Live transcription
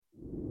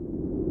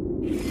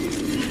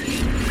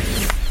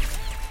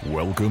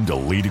Welcome to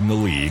Leading the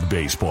League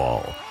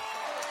Baseball.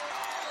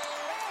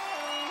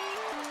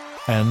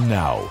 And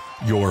now,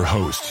 your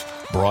hosts,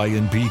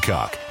 Brian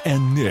Peacock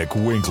and Nick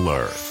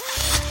Winkler.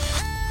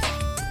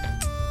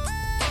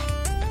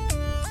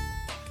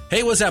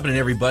 Hey, what's happening,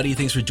 everybody?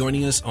 Thanks for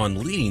joining us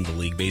on Leading the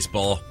League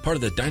Baseball, part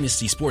of the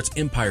Dynasty Sports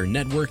Empire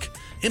Network.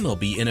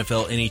 MLB,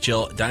 NFL,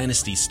 NHL,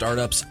 Dynasty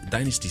Startups,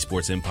 Dynasty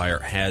Sports Empire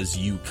has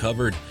you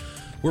covered.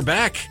 We're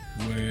back.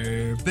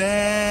 We're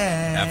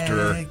back.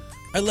 After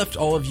I left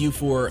all of you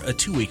for a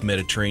 2-week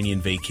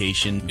Mediterranean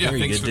vacation. Yeah,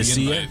 Very thanks good for to the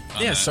see you. invite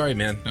on Yeah, that. sorry,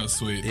 man. That was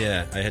sweet.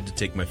 Yeah, I had to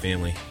take my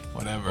family.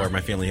 Whatever. Or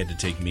my family had to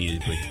take me,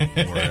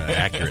 more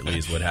accurately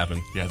is what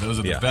happened. Yeah, those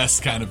are the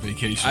best kind of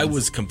vacations. I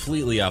was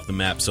completely off the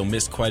map, so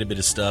missed quite a bit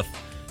of stuff.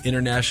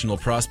 International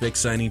prospect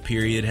signing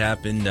period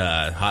happened.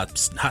 Hot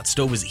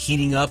stove is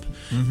heating up,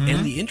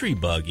 and the injury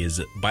bug is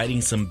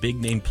biting some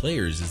big-name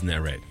players. Isn't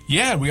that right?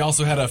 Yeah, we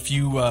also had a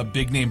few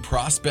big-name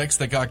prospects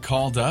that got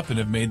called up and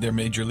have made their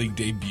major league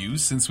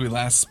debuts since we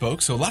last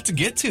spoke, so a lot to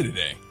get to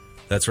today.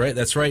 That's right.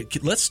 That's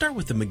right. Let's start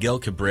with the Miguel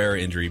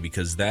Cabrera injury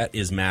because that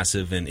is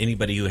massive, and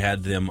anybody who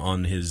had them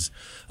on his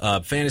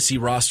fantasy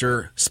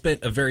roster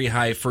spent a very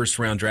high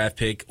first-round draft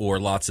pick or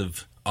lots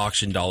of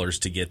auction dollars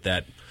to get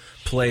that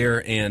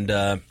player, and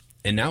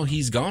now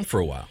he's gone for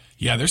a while.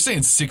 Yeah, they're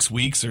saying 6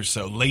 weeks or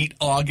so. Late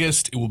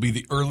August, it will be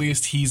the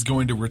earliest he's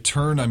going to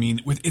return. I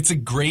mean, it's a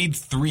grade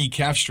 3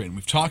 calf strain.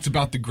 We've talked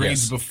about the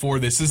grades before.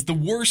 This is the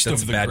worst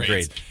That's of the a bad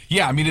grades. grade.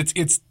 Yeah, I mean,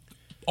 it's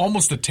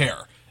almost a tear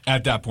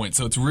at that point.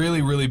 So it's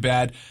really, really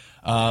bad.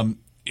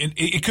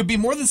 It could be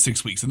more than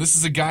 6 weeks. And this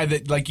is a guy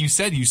that, like you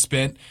said, you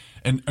spent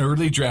an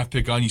early draft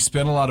pick on, you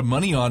spent a lot of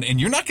money on, and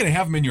you're not going to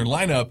have him in your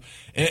lineup,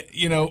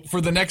 for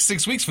the next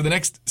 6 weeks, for the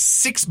next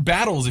 6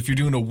 battles. If you're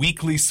doing a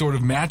weekly sort of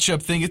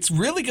matchup thing, it's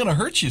really going to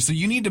hurt you. So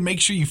you need to make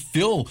sure you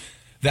fill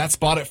that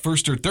spot at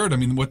first or third. I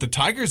mean, what the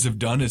Tigers have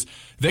done is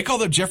they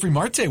called up Jeffrey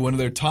Marte, one of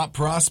their top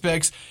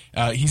prospects.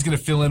 He's going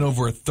to fill in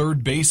over a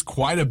third base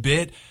quite a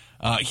bit.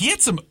 He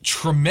had some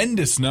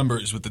tremendous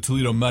numbers with the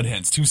Toledo Mud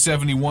Hens,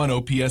 271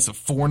 OPS of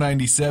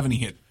 497. He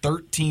hit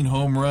 13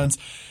 home runs.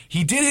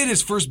 He did hit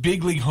his first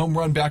big league home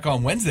run back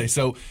on Wednesday,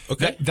 so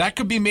that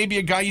could be maybe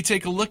a guy you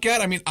take a look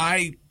at. I mean,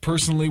 I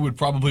personally would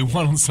probably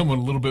want someone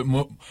a little bit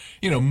more,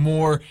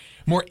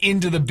 more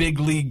into the big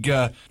league,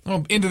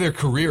 into their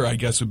career, I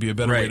guess would be a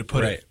better way to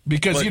put it.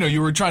 Because,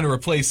 you were trying to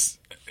replace,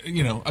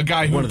 a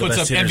guy who puts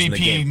up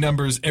MVP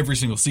numbers every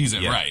single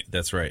season, right?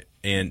 That's right.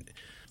 And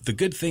the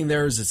good thing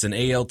there is it's an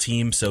AL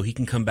team, so he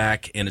can come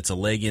back, and it's a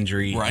leg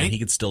injury, and he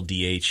could still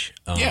DH.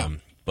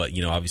 But,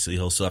 obviously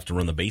he'll still have to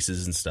run the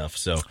bases and stuff.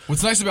 So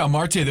what's nice about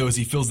Marte, though, is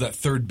he fills that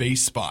third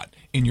base spot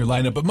in your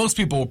lineup. But most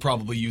people will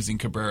probably using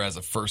Cabrera as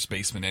a first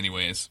baseman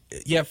anyways.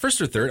 Yeah, first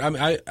or third. I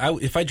mean,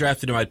 if I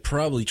drafted him, I'd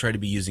probably try to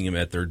be using him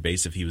at third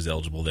base if he was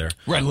eligible there.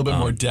 Right, a little bit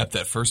more depth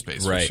at first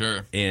base, for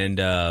sure.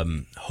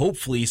 And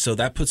hopefully, so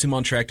that puts him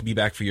on track to be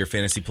back for your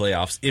fantasy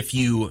playoffs if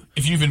you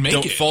even make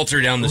don't it.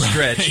 Falter down the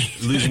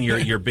stretch, losing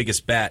your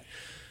biggest bat.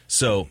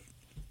 So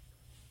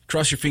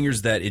cross your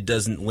fingers that it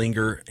doesn't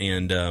linger,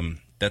 and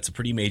that's a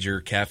pretty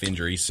major calf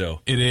injury.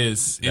 So it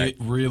is. It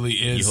really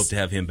is. You hope to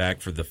have him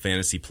back for the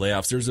fantasy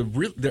playoffs. There's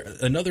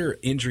another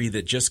injury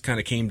that just kind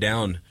of came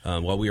down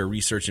while we were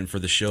researching for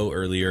the show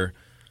earlier.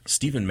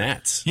 Steven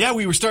Matz. Yeah,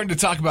 we were starting to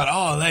talk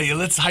about,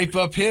 let's hype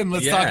up him.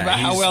 Let's talk about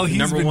how well he's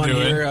number been one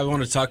doing. Here. I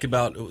want to talk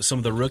about some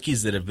of the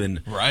rookies that have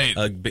been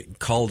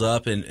called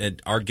up.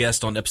 And our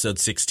guest on episode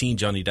 16,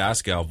 Johnny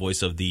Daskow,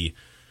 voice of the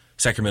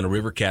Sacramento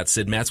River Cats,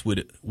 said Matz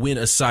would win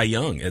a Cy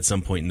Young at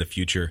some point in the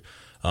future.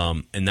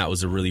 And that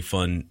was a really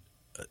fun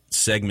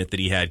segment that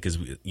he had because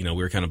we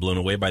were kind of blown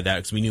away by that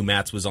because we knew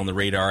Matz was on the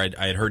radar.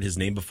 I had heard his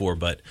name before,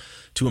 but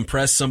to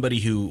impress somebody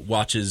who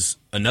watches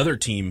another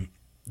team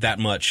that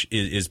much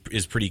is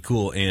pretty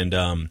cool.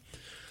 And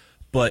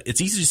but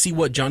it's easy to see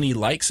what Johnny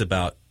likes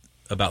about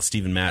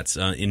Steven Matz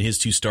in his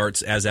 2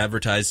 starts as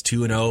advertised,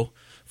 2-0.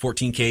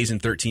 14 Ks in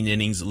 13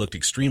 innings. It looked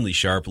extremely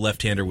sharp.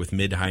 Left-hander with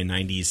mid-high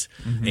 90s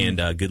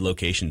and good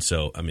location.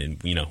 So, I mean,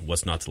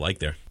 what's not to like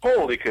there?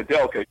 Holy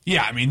Kadelka.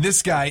 Yeah, I mean,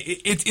 this guy,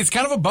 it's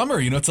kind of a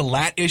bummer. It's a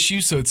lat issue,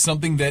 so it's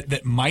something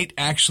that might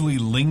actually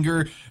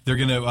linger. They're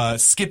going to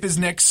skip his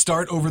next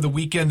start over the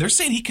weekend. They're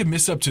saying he could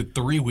miss up to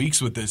 3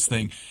 weeks with this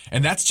thing,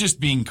 and that's just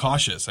being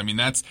cautious. I mean,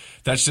 that's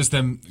just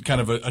them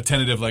kind of a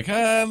tentative, like,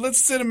 let's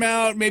sit him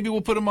out. Maybe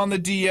we'll put him on the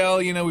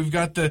DL. We've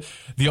got the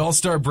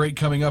All-Star break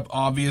coming up,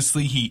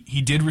 obviously.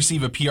 He did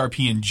receive a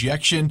PRP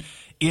injection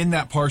in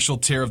that partial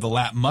tear of the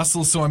lat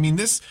muscle. So, I mean,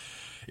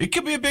 it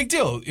could be a big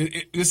deal.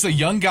 It's a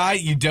young guy.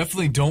 You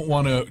definitely don't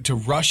want to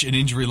rush an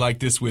injury like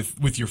this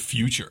with your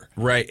future.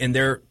 Right, and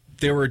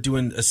they were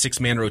doing a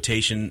 6-man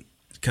rotation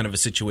kind of a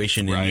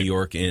situation in New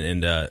York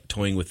and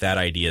toying with that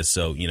idea.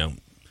 So,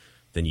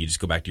 then you just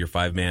go back to your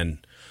 5-man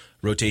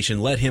rotation,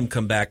 let him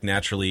come back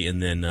naturally,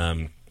 and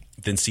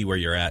then see where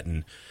you're at.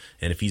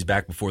 And if he's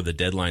back before the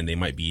deadline, they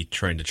might be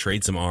trying to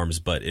trade some arms.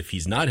 But if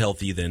he's not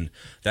healthy, then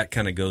that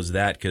kind of goes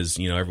that because,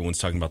 everyone's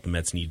talking about the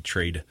Mets need to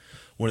trade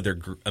one of their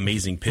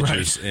amazing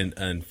pitchers and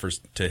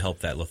to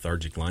help that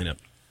lethargic lineup.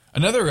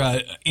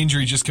 Another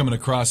injury just coming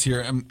across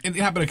here. It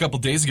happened a couple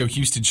days ago.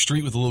 Houston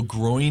Street with a little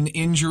groin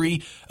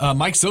injury.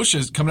 Mike Scioscia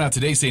is coming out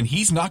today saying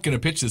he's not going to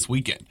pitch this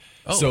weekend.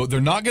 Oh. So they're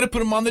not going to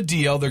put him on the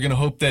DL. They're going to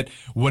hope that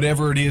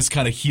whatever it is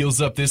kind of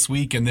heals up this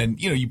week. And then,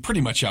 you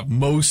pretty much have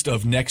most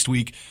of next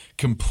week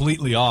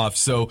completely off.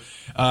 So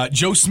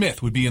Joe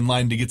Smith would be in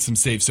line to get some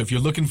saves. So if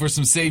you're looking for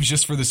some saves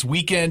just for this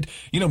weekend,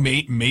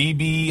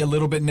 maybe a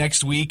little bit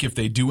next week if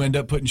they do end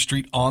up putting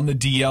Street on the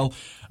DL.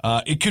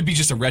 It could be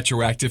just a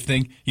retroactive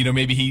thing.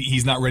 Maybe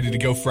he's not ready to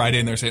go Friday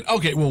and they're saying,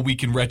 okay, well, we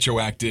can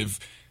retroactive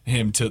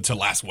him to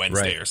last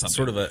Wednesday or something.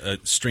 Sort of a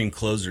stream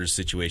closers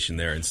situation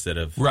there instead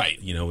of, right.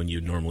 When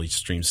you normally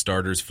stream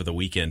starters for the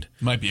weekend.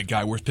 Might be a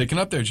guy worth picking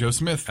up there, Joe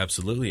Smith.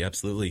 Absolutely.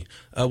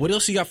 What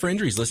else you got for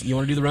injuries? You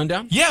want to do the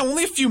rundown? Yeah,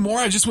 only a few more.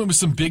 I just went with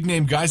some big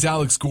name guys.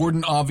 Alex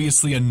Gordon,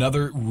 obviously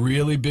another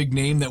really big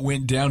name that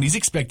went down. He's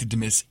expected to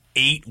miss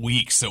 8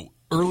 weeks, so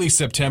early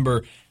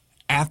September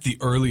at the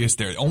earliest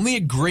there. Only a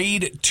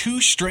grade 2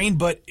 strain,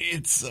 but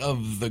it's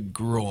of the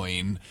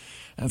groin.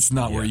 That's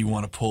not where you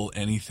want to pull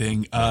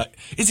anything.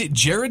 Is it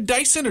Jared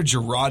Dyson or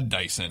Gerard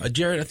Dyson?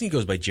 Jared, I think it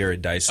goes by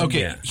Jared Dyson.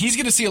 Okay, yeah. He's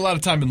going to see a lot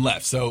of time in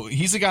left. So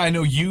he's a guy I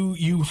know you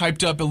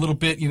hyped up a little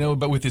bit,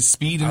 but with his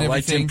speed and everything. I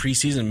liked him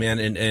preseason, man,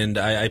 and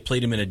I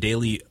played him in a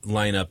daily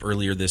lineup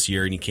earlier this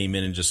year, and he came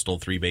in and just stole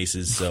 3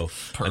 bases. So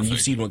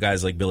you've seen what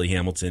guys like Billy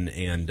Hamilton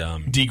and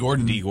D.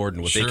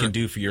 Gordon, what they can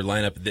do for your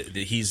lineup.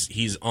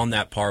 He's on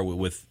that par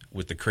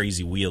with the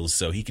crazy wheels,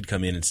 so he could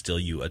come in and steal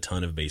you a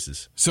ton of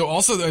bases. So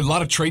also there are a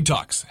lot of trade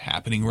talks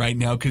happening right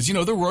now because,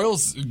 the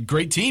Royals,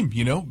 great team,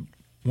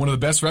 one of the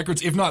best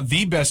records, if not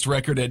the best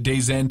record at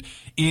day's end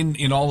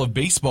in all of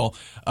baseball,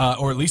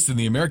 or at least in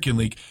the American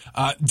League.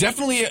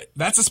 Definitely,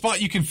 that's a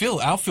spot you can fill,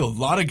 outfield.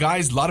 A lot of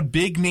guys, a lot of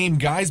big-name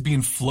guys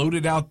being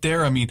floated out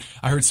there.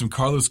 I heard some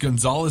Carlos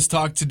Gonzalez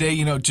talk today,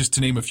 just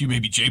to name a few,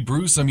 maybe Jay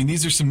Bruce.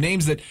 These are some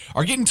names that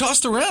are getting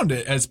tossed around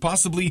as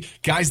possibly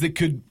guys that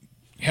could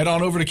head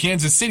on over to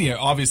Kansas City.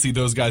 Obviously,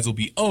 those guys will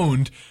be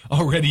owned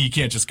already. You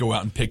can't just go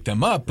out and pick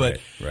them up. But,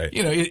 right.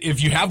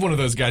 If you have one of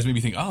those guys, maybe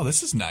think, oh,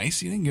 this is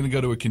nice. You think you're going to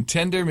go to a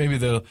contender? Maybe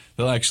they'll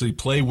actually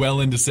play well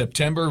into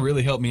September,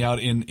 really help me out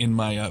in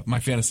my my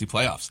fantasy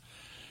playoffs.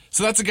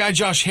 So that's a guy,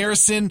 Josh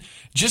Harrison,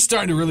 just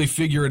starting to really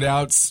figure it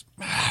out.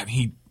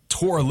 He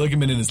tore a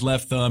ligament in his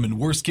left thumb, and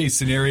worst case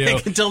scenario, I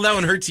can tell that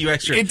one hurts you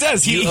extra. It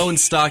does. You own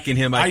stock in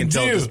him. I can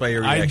tell just by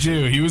your reaction.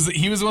 I do.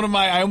 He was one of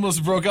my. I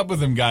almost broke up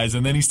with him, guys,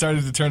 and then he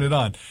started to turn it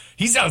on.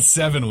 He's out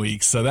 7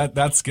 weeks, so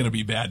that's going to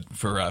be bad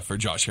for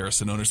Josh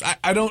Harrison owners.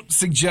 I don't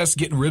suggest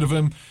getting rid of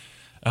him.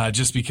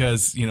 Just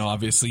because,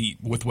 obviously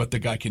with what the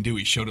guy can do,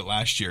 he showed it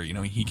last year.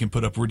 He can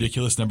put up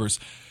ridiculous numbers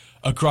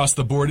across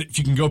the board. If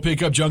you can go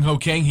pick up Jung Ho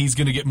Kang, he's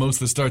going to get most of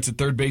the starts at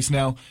third base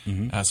now.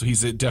 Mm-hmm. So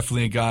he's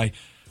definitely a guy.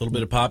 A little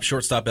bit of pop,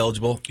 shortstop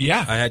eligible.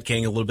 Yeah. I had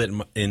Kang a little bit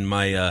in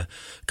my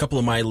couple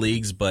of my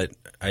leagues, but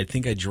I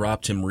think I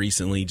dropped him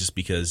recently just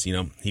because,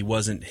 he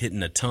wasn't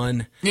hitting a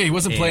ton. Yeah, he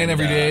wasn't playing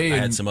every day. I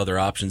had some other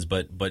options,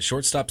 but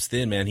shortstop's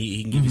thin, man.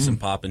 He can give you some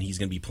pop, and he's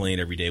going to be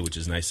playing every day, which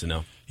is nice to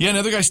know. Yeah,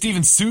 another guy,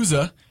 Steven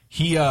Souza,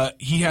 he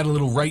had a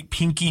little right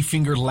pinky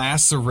finger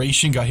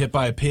laceration, got hit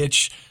by a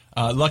pitch.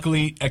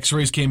 Luckily,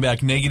 x-rays came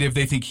back negative.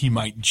 They think he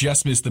might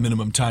just miss the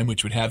minimum time,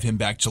 which would have him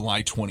back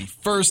July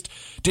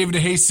 21st. David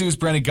DeJesus,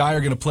 Brandon Guy are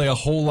going to play a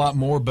whole lot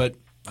more, but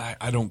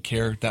I don't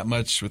care that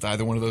much with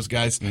either one of those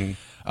guys.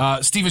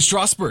 Steven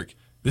Strasburg,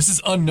 this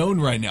is unknown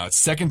right now. It's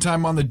second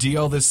time on the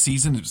DL this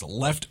season. It was a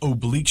left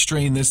oblique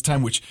strain this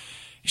time, which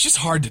it's just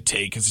hard to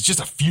take because it's just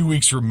a few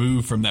weeks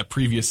removed from that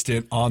previous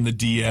stint on the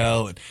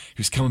DL. And he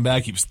was coming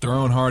back. He was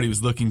throwing hard. He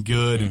was looking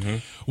good. Mm-hmm.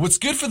 What's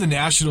good for the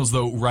Nationals,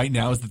 though, right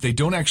now is that they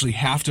don't actually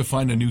have to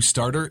find a new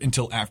starter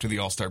until after the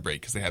All-Star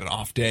break because they had an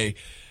off day.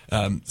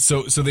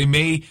 So they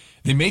may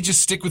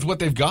just stick with what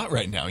they've got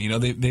right now.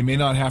 They may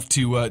not have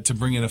to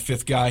bring in a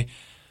fifth guy.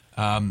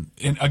 And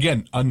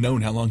again,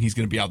 unknown how long he's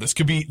going to be out.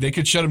 They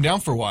could shut him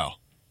down for a while.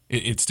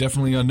 It's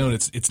definitely unknown.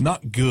 It's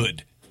not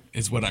good.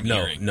 Is what I'm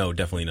hearing. No,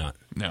 definitely not.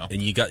 No,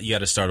 and you got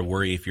to start to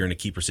worry if you're in a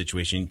keeper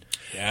situation.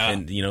 Yeah,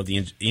 and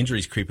the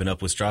injuries creeping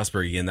up with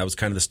Strasburg again. That was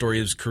kind of the story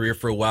of his career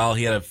for a while.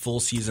 He had a full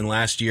season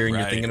last year, and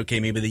you're thinking,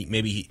 okay,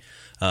 maybe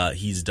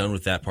he's done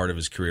with that part of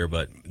his career.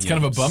 But it's kind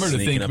of a bummer to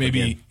think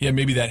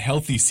maybe that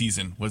healthy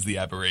season was the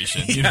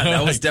aberration.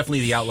 That was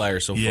definitely the outlier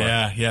so far.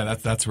 Yeah,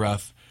 that's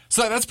rough.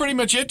 So that's pretty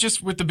much it,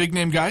 just with the big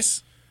name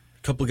guys.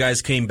 A couple of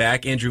guys came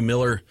back. Andrew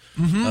Miller,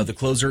 the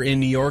closer in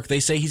New York.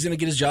 They say he's going to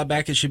get his job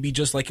back. It should be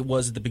just like it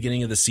was at the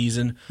beginning of the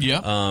season.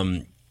 Yeah.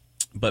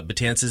 But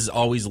Betances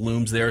always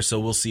looms there, so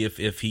we'll see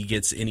if he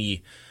gets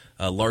any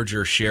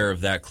larger share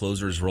of that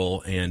closer's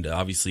role. And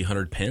obviously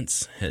Hunter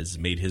Pence has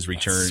made his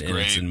return, and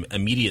it's an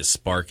immediate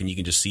spark, and you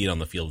can just see it on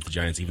the field with the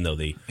Giants, even though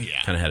they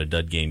kind of had a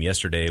dud game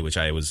yesterday, which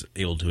I was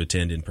able to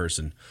attend in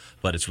person.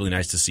 But it's really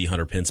nice to see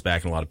Hunter Pence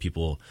back, and a lot of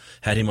people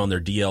had him on their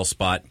DL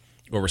spot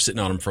or were sitting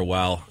on him for a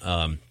while.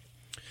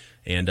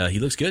 And he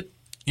looks good.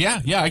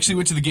 Yeah. I actually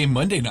went to the game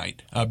Monday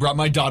night. Brought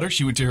my daughter.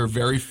 She went to her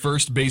very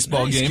first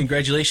baseball game.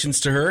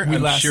 Congratulations to her.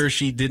 I'm sure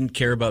she didn't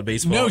care about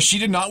baseball. No, she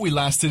did not. We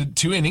lasted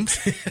 2 innings.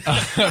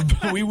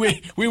 But we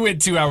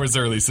went 2 hours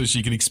early so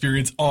she could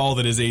experience all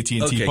that is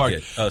AT&T Park.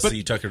 Good. So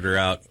you tuckered her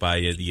out by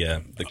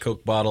the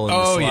Coke bottle and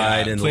the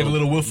slide. And played a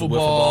little wiffle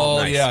ball.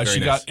 Nice. Yeah, Very she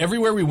nice. got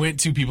everywhere we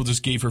went to. People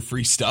just gave her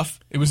free stuff.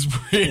 It was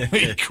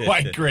really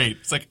quite great.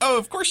 It's like, oh,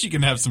 of course you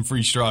can have some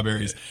free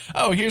strawberries.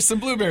 Oh, here's some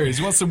blueberries.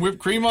 You want some whipped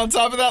cream on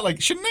top of that?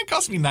 Like, shouldn't that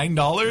cost me $9?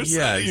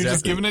 Yeah, exactly. You're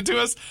just giving it to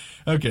us?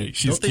 Okay,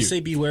 she's Don't they cute. say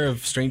beware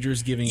of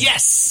strangers giving?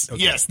 Yes,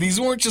 Okay. yes. These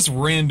weren't just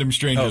random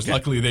strangers. Okay.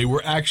 Luckily, they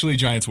were actually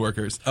Giants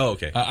workers. Oh,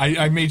 okay.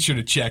 I made sure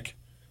to check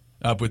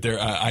up with their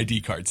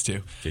ID cards,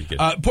 too. Good.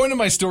 Point of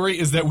my story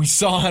is that we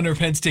saw Hunter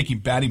Pence taking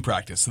batting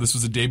practice. So this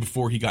was a day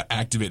before he got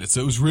activated.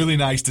 So it was really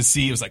nice to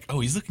see. It was like, oh,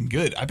 he's looking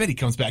good. I bet he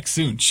comes back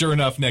soon. Sure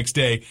enough, next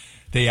day,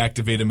 they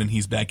activate him, and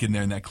he's back in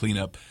there in that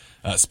cleanup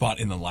spot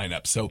in the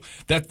lineup. So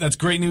that's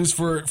great news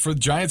for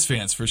Giants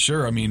fans, for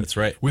sure. I mean, that's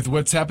right. With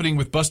what's happening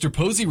with Buster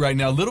Posey right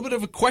now, a little bit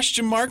of a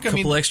question mark.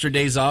 Couple extra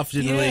days off.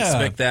 Didn't really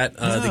expect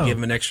that. No. They gave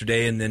him an extra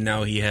day, and then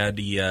now he had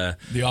the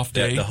off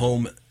day.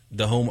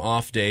 The home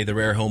off day, the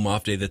rare home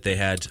off day that they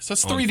had. So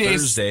it's on 3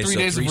 days. Thursday, 3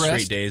 days of rest.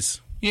 Straight days.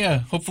 Yeah,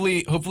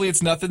 hopefully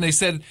it's nothing. They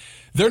said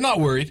they're not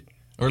worried,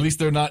 or at least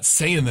they're not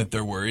saying that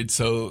they're worried.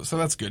 So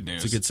that's good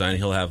news. It's a good sign.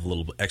 He'll have a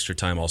little extra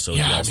time also.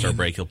 Yeah, the All-Star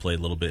break, he'll play a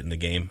little bit in the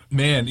game.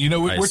 Man,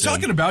 we're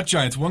talking about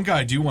Giants. One guy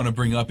I do want to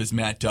bring up is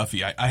Matt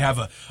Duffy. I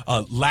have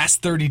a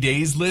last 30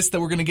 days list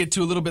that we're going to get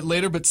to a little bit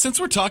later, but since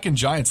we're talking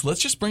Giants, let's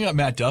just bring up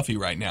Matt Duffy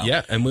right now.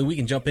 Yeah, and we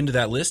can jump into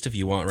that list if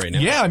you want right now.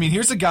 Yeah, I mean,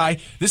 here's a guy.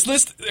 This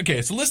list, okay,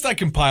 it's a list I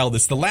compiled.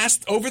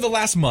 Over the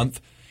last month,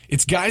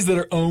 it's guys that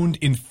are owned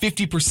in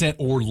 50%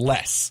 or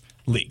less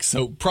leagues.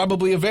 So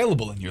probably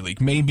available in your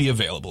league, maybe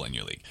available in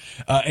your league.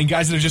 And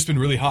guys that have just been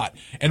really hot.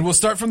 And we'll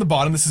start from the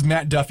bottom. This is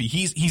Matt Duffy.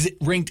 He's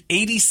ranked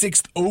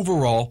 86th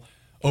overall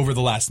over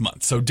the last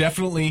month. So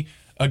definitely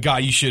a guy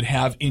you should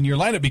have in your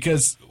lineup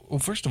because, well,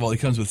 first of all, he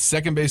comes with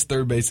second base,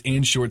 third base,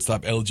 and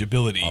shortstop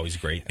eligibility. Always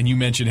great. And you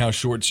mentioned how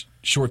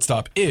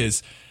shortstop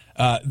is.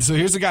 So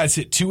here's a guy that's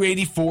hit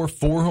 284,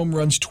 4 home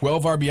runs,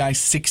 12 RBI,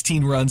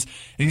 16 runs,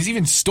 and he's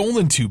even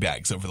stolen 2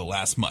 bags over the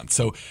last month.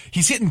 So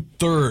he's hitting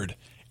third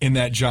in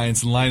that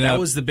Giants lineup. That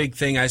was the big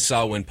thing I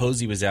saw when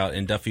Posey was out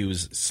and Duffy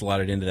was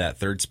slotted into that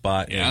third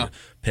spot. Yeah. And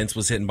Pence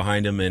was hitting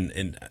behind him,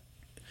 and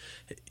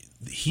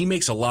he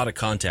makes a lot of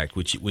contact,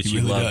 which you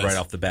really love does. right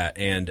off the bat.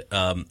 And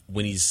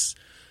when he's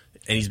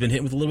been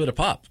hitting with a little bit of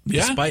pop,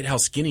 Yeah. despite how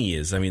skinny he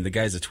is. I mean, the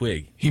guy's a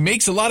twig. He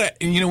makes a lot of,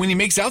 when he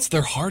makes outs,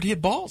 they're hard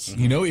hit balls.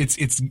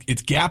 Mm-hmm.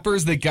 It's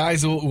gappers that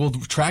guys will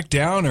track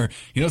down, or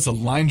it's a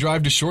line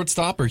drive to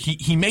shortstop, or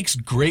he makes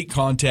great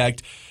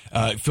contact,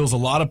 fills a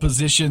lot of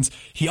positions.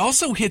 He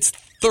also hits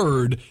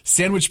third,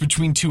 sandwiched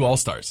between 2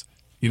 All-Stars.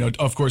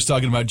 Of course,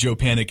 talking about Joe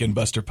Panik and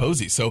Buster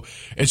Posey. So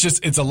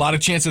it's a lot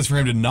of chances for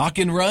him to knock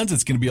in runs.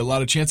 It's going to be a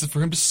lot of chances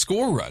for him to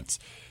score runs.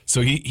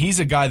 So he's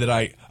a guy that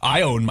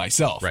I own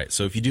myself. Right.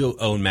 So if you do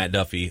own Matt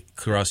Duffy,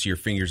 cross your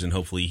fingers and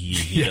hopefully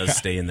he does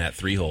stay in that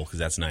 3 hole because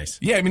that's nice.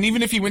 Yeah, I mean,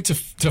 even if he went to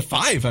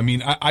 5, I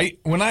mean,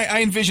 when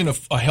I envision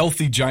a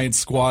healthy Giants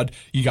squad,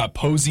 you got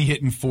Posey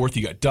hitting 4th,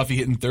 you got Duffy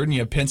hitting 3rd, and you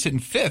have Pence hitting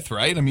 5th,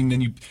 right? I mean,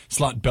 then you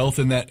slot Belt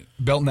in that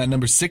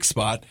number 6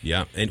 spot.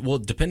 Yeah, and well,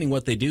 depending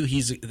what they do,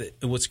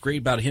 what's great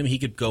about him, he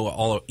could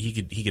go he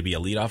could be a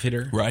leadoff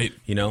hitter, right?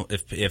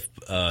 If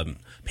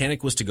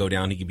Panik was to go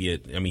down, he could be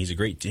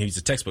he's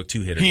a textbook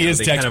 2 hitter. He is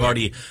textbook.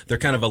 They're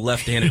kind of a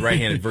left-handed,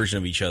 right-handed version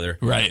of each other,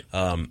 right?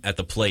 At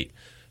the plate.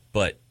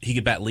 But he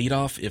could bat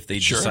leadoff if they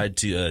decide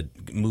to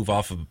move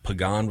off of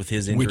Pagan with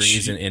his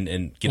injuries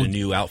and get a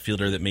new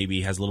outfielder that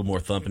maybe has a little more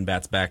thump and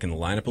bats back in the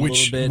lineup a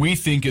little bit. Which we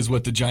think is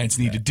what the Giants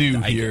need to do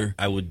here.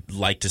 I would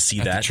like to see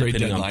at that, the trade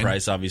depending deadline. on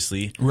price,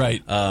 obviously.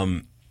 Right.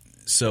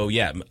 So,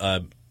 yeah,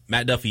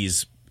 Matt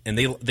Duffy's – and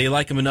they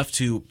like him enough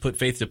to put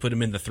faith to put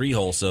him in the 3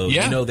 hole, so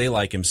they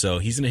like him. So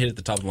he's going to hit at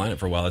the top of the lineup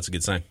for a while. That's a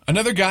good sign.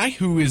 Another guy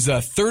who is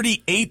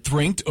 38th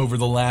ranked over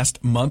the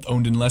last month,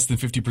 owned in less than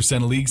 50%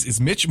 of leagues,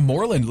 is Mitch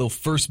Moreland, little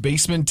first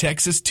baseman,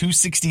 Texas,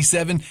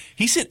 267.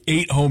 He's hit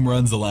 8 home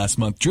runs the last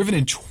month, driven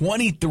in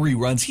 23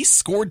 runs. He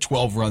scored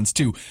 12 runs,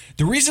 too.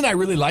 The reason I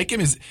really like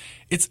him is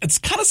it's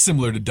kind of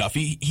similar to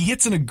Duffy. He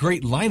hits in a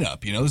great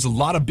lineup. There's a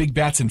lot of big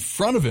bats in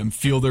front of him,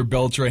 Fielder,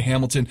 Beltre,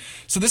 Hamilton.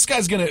 So this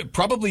guy's going to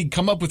probably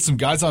come up with some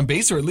guys on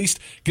base, or at least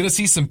going to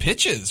see some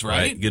pitches,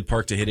 right? Good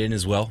park to hit in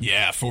as well.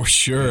 Yeah, for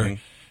sure.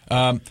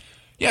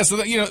 Mm-hmm.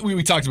 So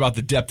we talked about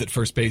the depth at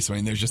first base. I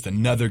mean, there's just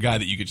another guy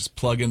that you could just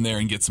plug in there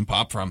and get some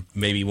pop from.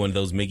 Maybe one of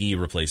those Miggy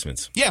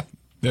replacements. Yeah,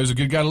 there's a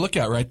good guy to look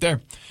at right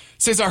there.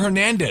 Cesar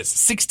Hernandez,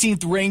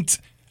 16th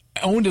ranked,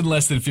 owned in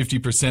less than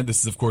 50%. This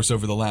is, of course,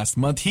 over the last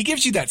month. He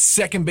gives you that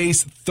second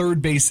base, third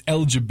base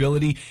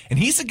eligibility, and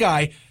he's a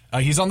guy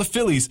He's on the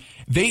Phillies.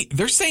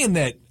 They're saying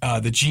that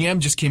the GM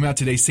just came out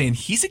today saying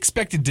he's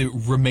expected to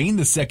remain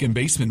the second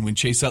baseman when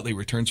Chase Utley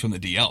returns from the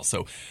DL.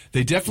 So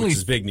they definitely, which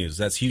is big news.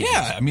 That's huge.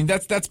 Yeah, I mean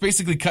that's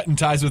basically cutting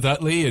ties with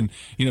Utley, and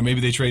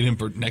maybe they trade him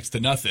for next to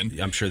nothing.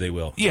 I'm sure they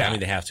will. Yeah, I mean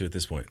they have to at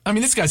this point. I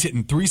mean this guy's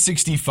hitting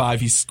 .365.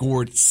 He's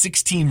scored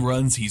 16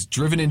 runs. He's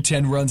driven in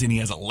 10 runs, and he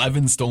has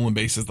 11 stolen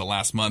bases the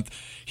last month.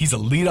 He's a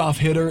leadoff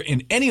hitter.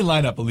 In any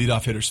lineup, a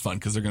leadoff hitter's fun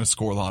because they're going to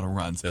score a lot of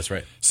runs. That's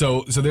right.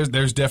 So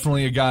there's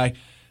definitely a guy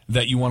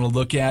that you want to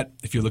look at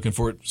if you're looking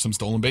for some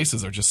stolen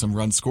bases or just some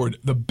runs scored.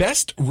 The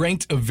best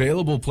ranked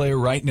available player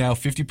right now,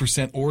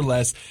 50% or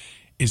less,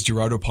 is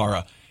Gerardo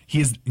Parra. He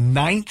is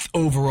 9th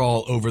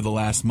overall over the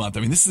last month. I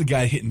mean, this is a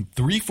guy hitting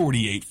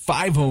 .348,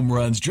 5 home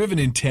runs, driven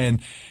in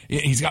 10.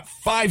 He's got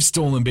 5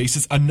 stolen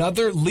bases,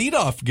 another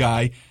leadoff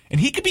guy, and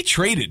he could be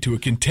traded to a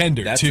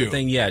contender, That's too. the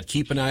thing, yeah.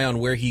 Keep an eye on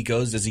where he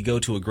goes. Does he go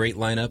to a great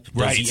lineup?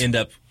 Does he end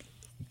up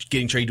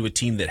getting traded to a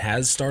team that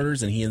has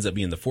starters and he ends up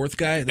being the 4th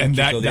guy? And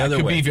that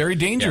could be very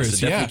dangerous.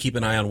 So definitely keep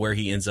an eye on where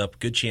he ends up.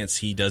 Good chance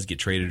he does get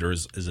traded or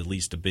is at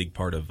least a big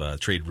part of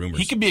trade rumors.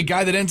 He could be a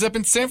guy that ends up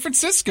in San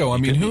Francisco. I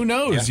mean, who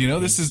knows? Yeah.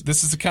 This is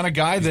the kind of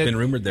guy that's been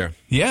rumored there.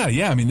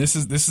 Yeah. I mean, this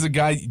is a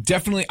guy.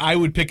 Definitely, I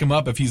would pick him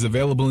up if he's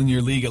available in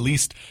your league, at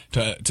least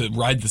to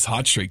ride this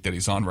hot streak that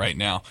he's on right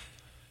now.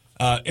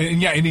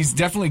 And he's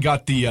definitely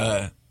got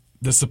the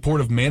support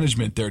of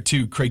management there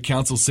too. Craig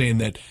Counsell saying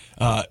that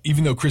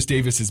even though Chris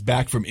Davis is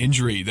back from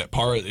injury, that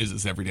Parra is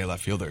his everyday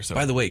left fielder. So,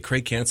 by the way,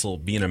 Craig Counsell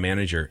being a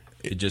manager,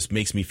 it just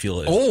makes me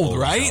feel old,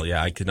 right?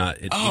 Yeah, I could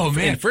not.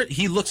 Man,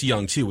 he looks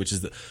young too, which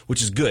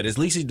is good. At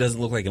least he doesn't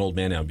look like an old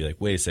man now. And be like,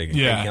 wait a second,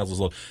 yeah. Craig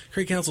Counsell's old.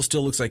 Craig Counsell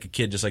still looks like a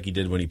kid, just like he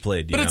did when he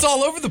played. But it's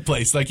all over the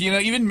place. Like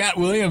even Matt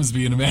Williams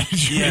being a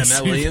manager. Yeah,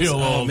 Matt Williams.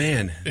 Oh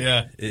man,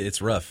 yeah,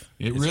 it's rough.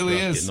 It really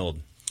is getting old.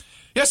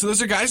 Yeah, so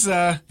those are guys.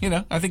 I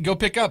think go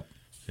pick up.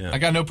 Yeah. I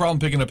got no problem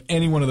picking up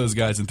any one of those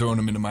guys and throwing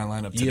them into my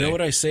lineup today. You know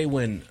what I say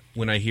when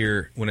I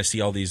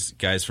see all these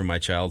guys from my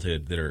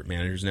childhood that are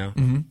managers now?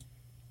 Mm-hmm.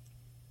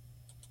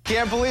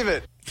 Can't believe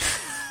it.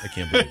 I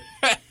can't believe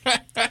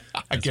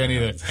it. I can't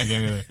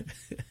either.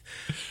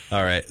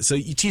 All right. So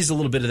you teased a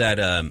little bit of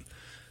that,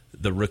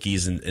 the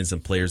rookies and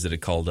some players that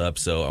had called up.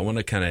 So I want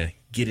to kind of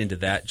get into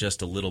that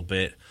just a little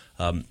bit.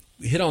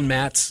 Hit on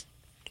Matt's.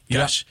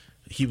 Gosh,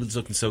 he was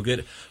looking so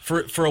good.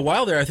 For a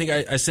while there, I think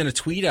I sent a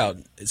tweet out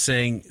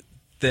saying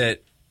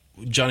that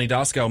Johnny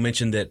Daskal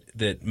mentioned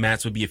that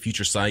Matz would be a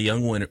future Cy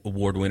Young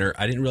Award winner.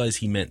 I didn't realize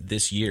he meant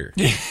this year.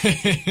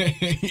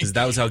 Because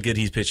that was how good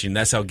he's pitching.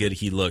 That's how good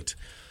he looked.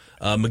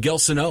 Miguel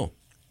Sano.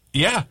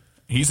 Yeah.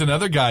 He's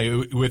another guy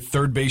with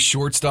third base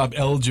shortstop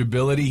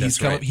eligibility. He's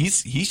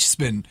just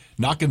been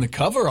knocking the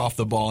cover off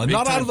the ball. And big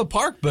not time. Out of the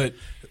park, but...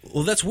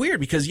 Well, that's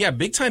weird because,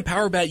 big-time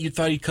power bat, you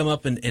thought he'd come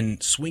up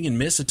and swing and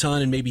miss a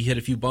ton and maybe hit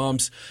a few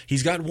bombs.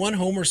 He's got 1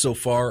 homer so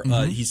far.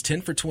 Mm-hmm. He's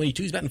 10 for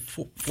 22. He's batting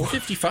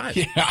 455.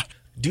 Yeah.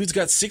 Dude's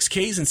got 6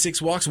 Ks and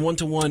 6 walks,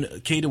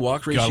 1-to-1 K to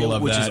walk ratio,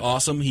 which is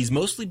awesome. He's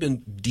mostly been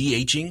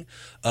DHing,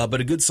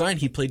 but a good sign.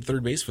 He played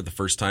third base for the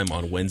first time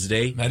on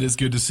Wednesday. That is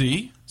good to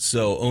see.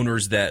 So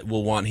owners that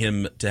will want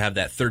him to have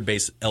that third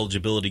base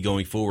eligibility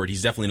going forward,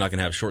 he's definitely not going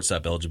to have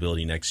shortstop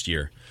eligibility next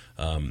year.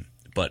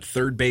 But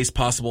third base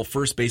possible,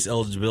 first base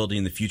eligibility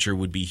in the future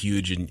would be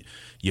huge, and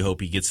you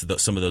hope he gets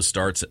some of those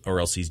starts,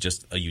 or else he's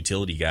just a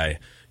utility guy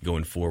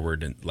going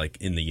forward, and like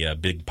in the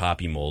big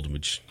Poppy mold,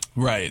 which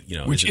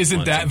which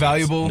isn't that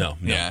valuable. No,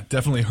 yeah,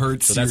 definitely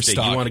hurts. So that's your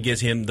big. stock. You want to get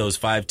him those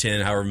 5,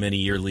 10, however many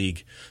year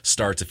league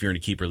starts if you're in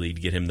a keeper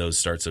league. Get him those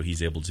starts so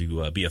he's able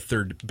to be a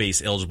third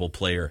base eligible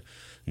player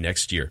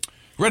next year.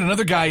 Right,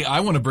 another guy I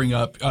want to bring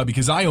up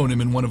because I own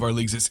him in one of our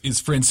leagues is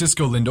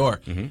Francisco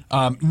Lindor.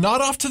 Mm-hmm. Not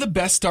off to the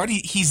best start.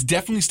 He's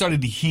definitely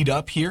started to heat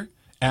up here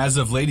as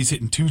of late. He's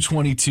hitting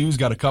 222. He's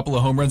got a couple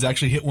of home runs.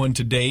 Actually hit one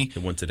today.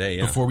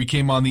 Before we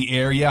came on the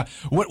air. Yeah.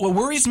 What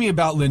worries me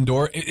about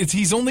Lindor,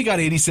 he's only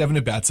got 87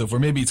 at bats so far.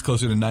 Maybe it's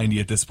closer to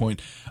 90 at this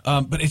point.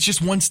 But it's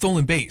just 1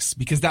 stolen base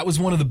because that was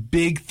one of the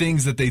big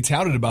things that they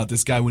touted about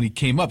this guy when he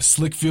came up.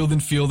 Slick field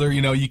and fielder.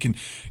 You can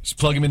just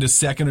plug him into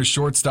second or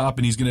shortstop,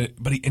 and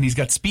he's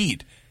got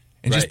speed.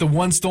 And just the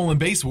 1 stolen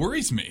base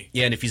worries me.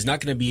 Yeah, and if he's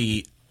not going to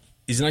be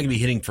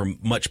hitting for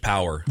much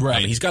power. Right. I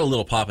mean, he's got a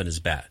little pop in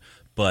his bat,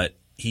 but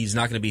he's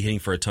not going to be hitting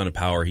for a ton of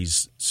power.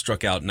 He's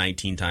struck out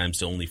 19 times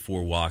to only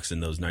 4 walks in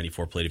those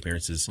 94 plate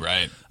appearances.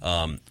 Right.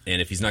 And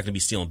if he's not going to be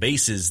stealing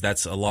bases,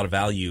 that's a lot of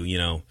value.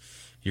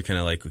 You're kind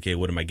of like, okay,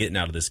 what am I getting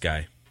out of this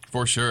guy?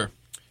 For sure.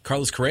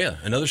 Carlos Correa,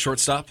 another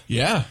shortstop.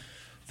 Yeah.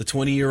 The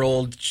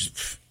 20-year-old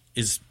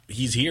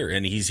he's here,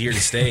 and he's here to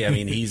stay. I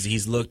mean, he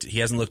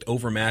hasn't looked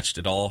overmatched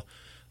at all.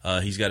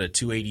 He's got a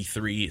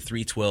 283,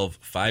 312,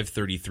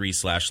 533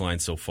 slash line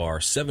so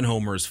far. 7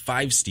 homers,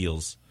 5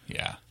 steals.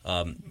 Yeah.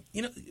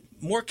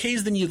 More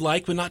Ks than you'd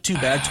like, but not too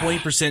bad.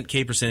 20%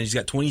 K percentage. He's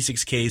got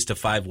 26 Ks to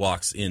 5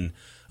 walks in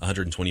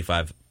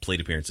 125 plate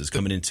appearances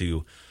coming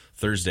into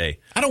Thursday.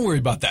 I don't worry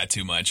about that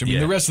too much. I mean,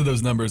 the rest of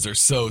those numbers are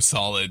so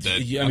solid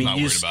that I'm not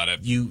worried about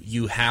it.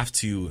 You have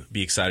to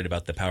be excited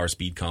about the power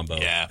speed combo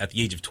at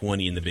the age of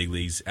 20 in the big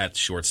leagues at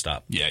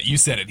shortstop. Yeah, you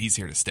said it. He's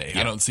here to stay.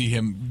 I don't see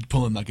him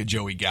pulling like a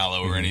Joey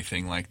Gallo or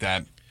anything like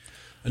that.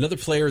 Another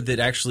player that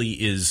actually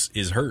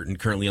is hurt and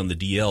currently on the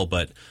DL,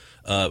 but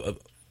on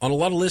a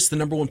lot of lists, the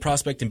number one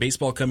prospect in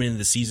baseball coming into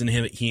the season,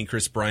 he and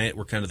Chris Bryant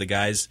were kind of the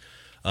guys.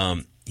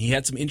 He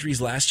had some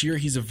injuries last year.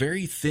 He's a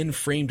very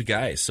thin-framed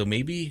guy, so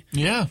maybe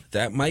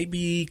that might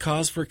be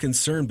cause for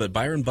concern. But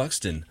Byron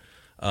Buxton,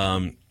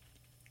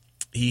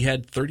 he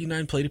had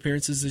 39 plate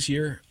appearances this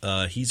year.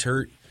 He's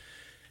hurt.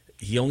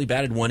 He only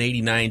batted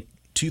 189,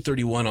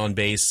 231 on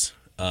base,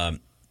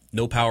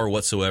 no power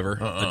whatsoever,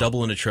 a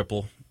double and a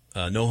triple,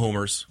 no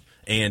homers.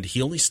 And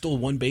he only stole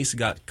one base and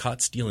got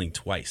caught stealing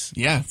twice.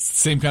 Yeah,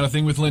 same kind of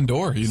thing with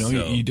Lindor.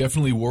 You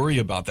definitely worry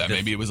about that.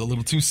 Maybe it was a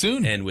little too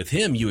soon. And with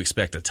him, you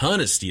expect a ton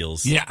of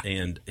steals. Yeah.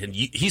 And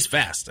he's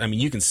fast. I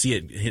mean, you can see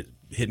it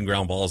hitting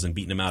ground balls and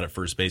beating him out at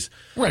first base.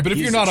 Right, but if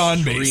you're not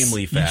on base,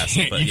 extremely fast.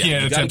 You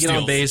got to get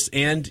on base,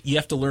 and you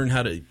have to learn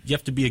you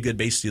have to be a good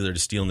base stealer to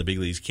steal in the big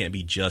leagues. You can't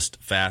be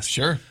just fast.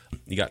 Sure.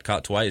 You got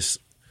caught twice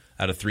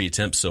out of 3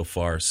 attempts so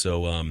far.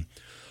 So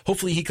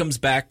hopefully he comes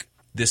back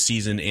this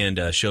season and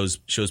shows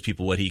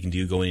people what he can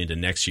do going into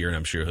next year, and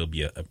I'm sure he'll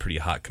be a pretty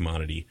hot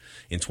commodity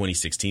in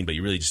 2016. But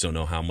you really just don't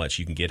know how much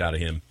you can get out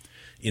of him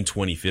in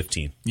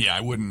 2015. Yeah,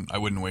 I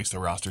wouldn't waste a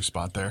roster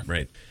spot there.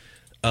 Right.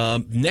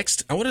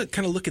 Next, I want to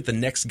kind of look at the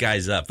next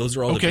guys up. Those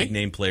are all the big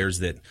name players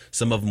that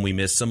some of them we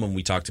missed, some of them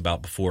we talked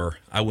about before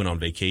I went on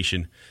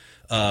vacation.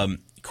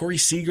 Corey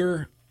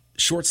Seager,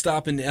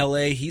 shortstop in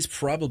L.A., he's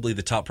probably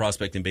the top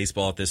prospect in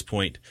baseball at this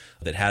point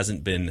that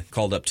hasn't been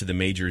called up to the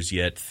majors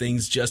yet.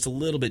 Things just a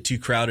little bit too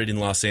crowded in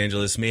Los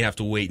Angeles. May have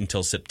to wait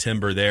until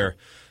September there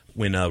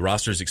when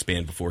rosters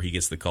expand before he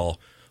gets the call.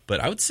 But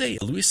I would say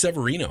Luis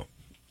Severino,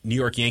 New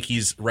York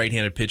Yankees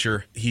right-handed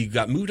pitcher. He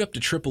got moved up to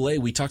AAA.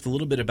 We talked a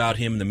little bit about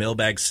him in the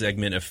mailbag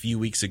segment a few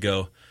weeks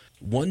ago.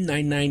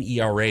 1.99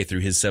 ERA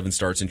through his 7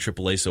 starts in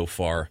AAA so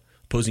far.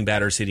 Opposing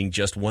batters hitting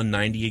just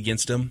 190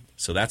 against him,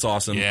 so that's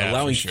awesome.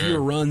 Allowing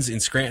fewer runs in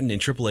Scranton in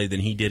AAA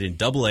than he did in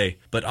AA.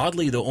 But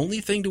oddly, the only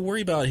thing to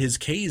worry about, his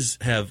Ks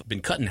have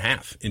been cut in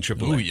half in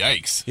AAA. Ooh,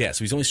 yikes. Yeah,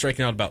 so he's only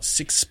striking out about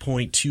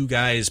 6.2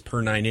 guys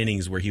per 9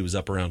 innings, where he was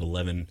up around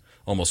 11,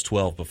 almost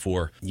 12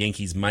 before.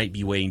 Yankees might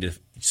be waiting to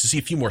see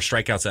a few more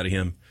strikeouts out of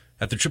him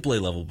at the AAA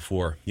level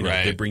before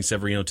they bring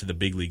Severino to the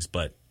big leagues,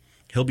 but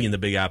he'll be in the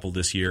Big Apple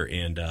this year.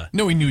 And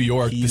knowing New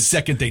York, the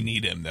second they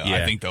need him, though,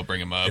 I think they'll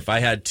bring him up. If I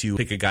had to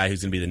pick a guy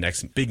who's going to be the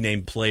next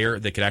big-name player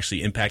that could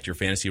actually impact your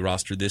fantasy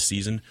roster this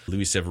season,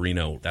 Luis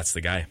Severino, that's the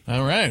guy.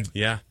 All right.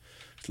 Yeah.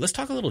 Let's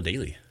talk a little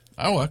daily.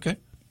 Oh, okay.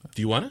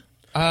 Do you want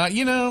to?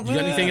 You got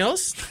anything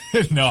else?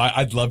 No,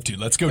 I'd love to.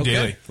 Let's go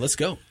daily. Let's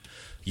go.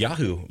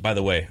 Yahoo, by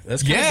the way.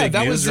 That's kind of big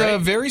that news, was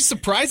right? Very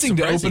surprising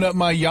to open up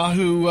my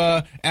Yahoo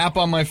app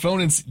on my phone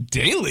and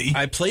daily.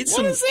 I played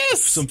What is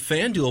this? some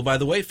FanDuel, by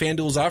the way.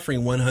 FanDuel's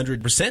offering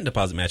 100%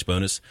 deposit match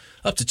bonus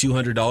up to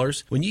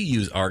 $200 when you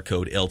use our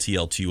code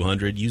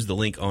LTL200. Use the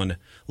link on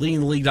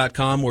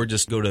leadingtheleague.com or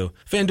just go to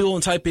FanDuel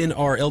and type in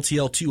our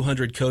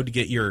LTL200 code to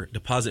get your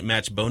deposit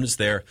match bonus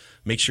there.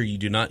 Make sure you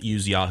do not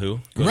use Yahoo.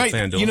 Go to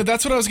FanDuel.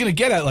 That's what I was going to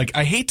get at. Like,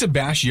 I hate to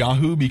bash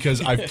Yahoo because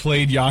I've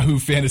played Yahoo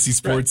Fantasy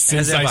Sports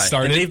since I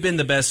started. And they've been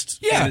the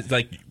best,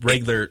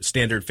 regular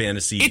standard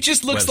fantasy. It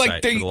just looks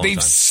like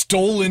they've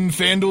stolen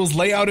FanDuel's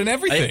layout and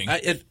everything.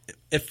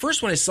 At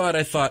first, when I saw it,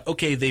 I thought,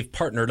 okay, they've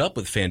partnered up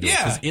with FanDuel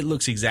because it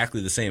looks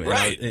exactly the same.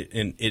 Right.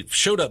 And it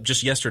showed up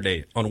just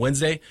yesterday on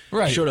Wednesday.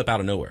 Right. It showed up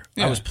out of nowhere.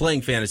 Yeah. I was playing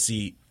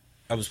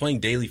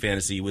daily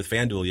fantasy with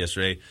FanDuel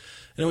yesterday.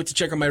 And I went to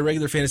check on my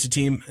regular fantasy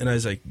team, and I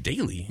was like,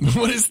 daily?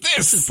 What is this?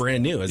 This is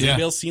brand new. Has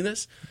anybody else seen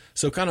this?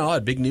 So kind of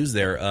odd. Big news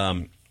there.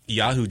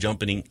 Yahoo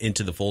jumping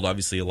into the fold.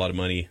 Obviously, a lot of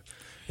money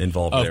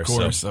involved there.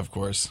 Of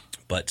course.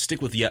 But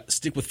stick with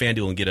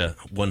FanDuel and get a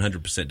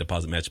 100%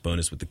 deposit match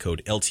bonus with the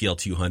code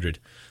LTL200.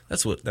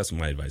 That's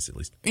my advice, at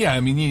least. Yeah, I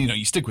mean,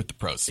 you stick with the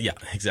pros. Yeah,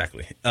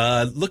 exactly.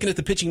 Looking at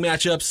the pitching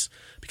matchups,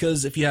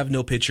 because if you have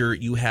no pitcher,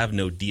 you have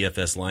no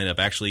DFS lineup.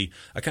 Actually,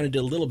 I kind of did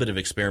a little bit of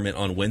experiment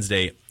on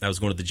Wednesday. I was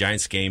going to the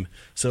Giants game,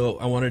 so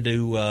I wanted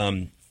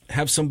to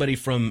have somebody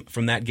from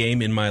that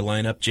game in my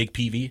lineup, Jake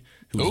Peavy,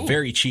 who was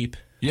very cheap.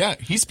 Yeah,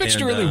 he's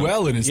pitched really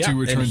well in his 2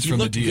 returns from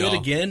the DL. Good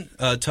again.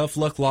 Tough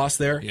luck loss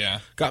there. Yeah.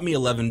 Got me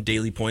 11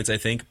 daily points, I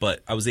think,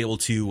 but I was able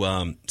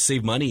to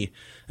save money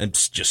and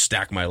just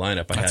stack my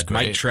lineup. That's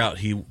great. Mike Trout,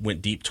 he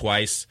went deep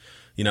twice.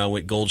 I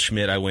went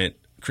Goldschmidt. I went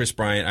Chris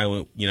Bryant. I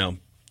went,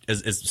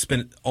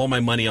 spent all my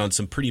money on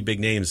some pretty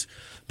big names.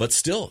 But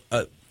still,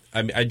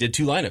 I did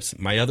 2 lineups.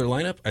 My other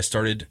lineup, I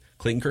started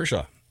Clayton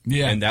Kershaw.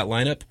 Yeah. And that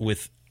lineup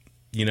with...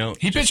 he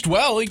pitched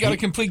well. He got a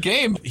complete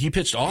game. He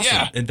pitched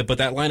awesome, Yeah. but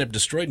that lineup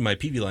destroyed my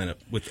PB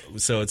lineup.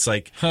 So it's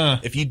like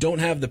if you don't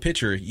have the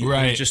pitcher,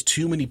 there's just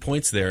too many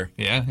points there.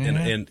 Yeah.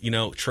 And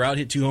Trout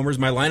hit 2 homers.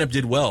 My lineup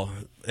did well.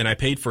 and I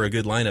paid for a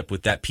good lineup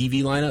with that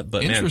PV lineup.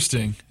 But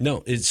interesting. Man,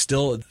 no, it's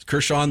still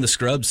Kershaw and the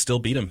Scrubs still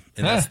beat him,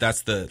 and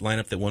that's the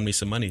lineup that won me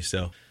some money.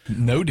 So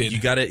noted. You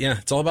got it. Yeah,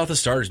 it's all about the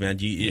starters, man.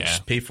 You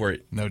just pay for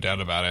it. No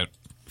doubt about it.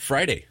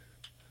 Friday,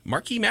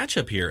 marquee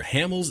matchup here: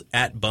 Hamels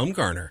at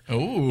Bumgarner.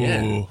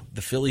 Oh,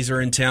 the Phillies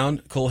are in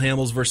town. Cole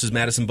Hamels versus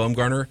Madison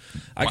Bumgarner.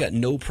 I got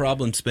no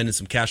problem spending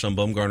some cash on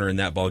Bumgarner in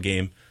that ball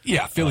game.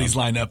 Yeah, Phillies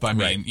lineup. I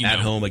mean, at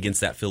home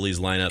against that Phillies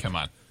lineup. Come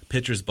on.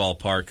 Pitcher's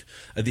ballpark.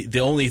 The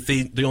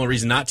only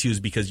reason not to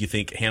is because you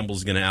think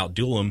Hamels going to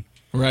outduel him.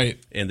 Right.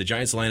 And the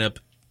Giants lineup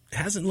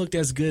hasn't looked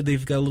as good.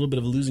 They've got a little bit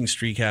of a losing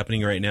streak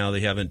happening right now. They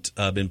haven't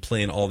been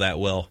playing all that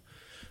well.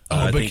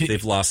 I think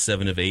they've lost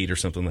 7 of 8 or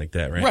something like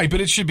that, right? Right,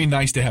 but it should be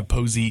nice to have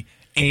Posey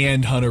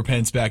and Hunter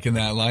Pence back in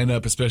that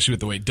lineup, especially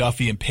with the way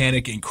Duffy and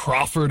Panic and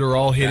Crawford are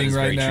all hitting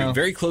right now. True.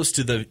 Very close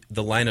to the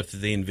lineup that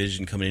they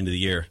envisioned coming into the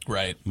year.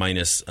 Right.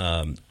 Minus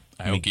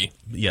Aoki.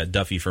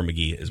 Duffy for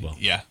McGee as well.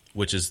 Yeah.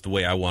 Which is the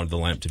way I wanted the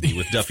lineup to be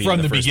with Duffy from in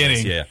the the first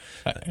beginning.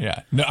 Place.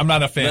 Yeah. No, I'm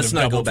not a fan Let's of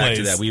not double go back plays.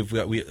 to that.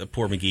 We've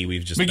poor McGee.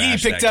 We've just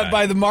McGee picked that up guy.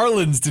 by the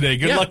Marlins today.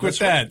 Good luck with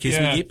that. Case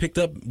McGee picked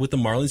up with the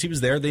Marlins. He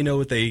was there. They know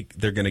what they're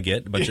going to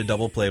get. A bunch of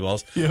double play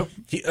balls. Yep.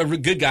 A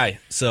good guy.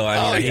 So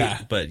I mean,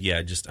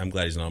 yeah. I'm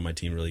glad he's not on my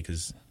team really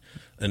because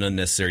an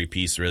unnecessary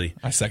piece really.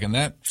 I second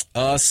that.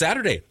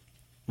 Saturday,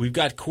 we've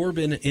got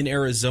Corbin in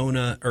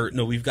Arizona.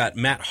 We've got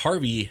Matt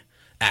Harvey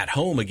at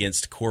home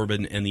against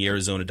Corbin and the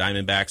Arizona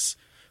Diamondbacks.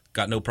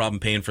 Got no problem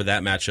paying for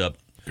that matchup.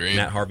 Great.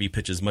 Matt Harvey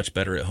pitches much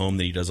better at home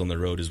than he does on the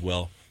road as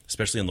well,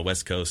 especially on the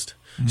West Coast.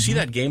 See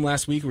that game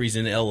last week where he's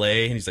in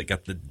L.A. and he's like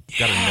got a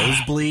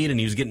nosebleed and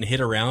he was getting hit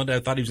around?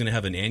 I thought he was going to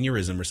have an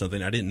aneurysm or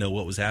something. I didn't know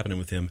what was happening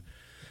with him.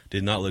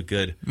 Did not look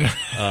good.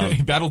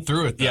 He battled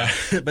through it, though.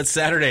 Yeah, but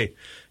Saturday,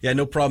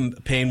 no problem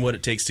paying what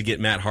it takes to get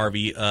Matt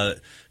Harvey.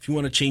 If you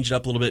want to change it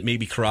up a little bit,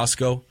 maybe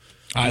Carrasco.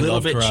 A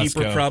little bit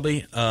cheaper,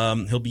 probably.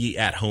 He'll be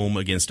at home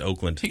against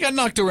Oakland. He got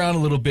knocked around a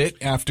little bit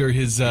after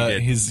his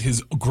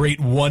great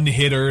one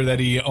hitter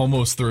that he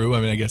almost threw. I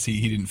mean, I guess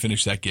he didn't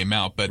finish that game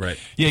out, but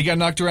he got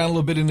knocked around a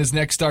little bit in his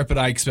next start. But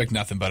I expect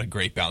nothing but a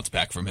great bounce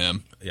back from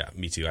him. Yeah,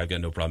 me too. I've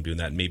got no problem doing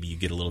that. Maybe you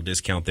get a little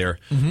discount there,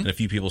 and a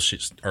few people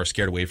are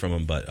scared away from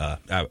him, but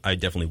I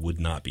definitely would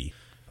not be.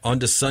 On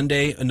to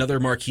Sunday, another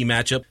marquee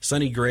matchup.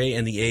 Sonny Gray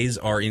and the A's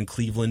are in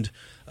Cleveland.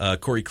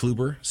 Corey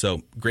Kluber,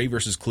 so Gray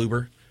versus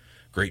Kluber.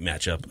 Great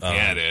matchup.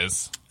 Yeah, it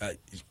is.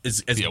 It's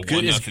a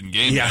 1-0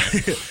 game. Yeah,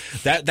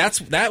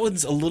 that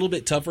one's a little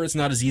bit tougher. It's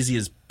not as easy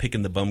as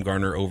picking the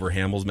Bumgarner over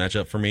Hamels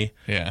matchup for me.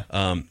 Yeah.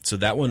 So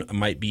that one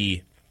might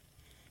be.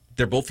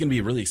 They're both going to be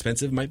really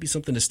expensive. Might be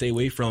something to stay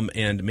away from,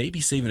 and maybe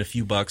saving a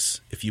few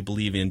bucks if you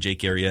believe in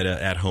Jake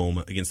Arrieta at home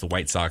against the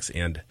White Sox,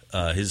 and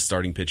his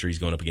starting pitcher he's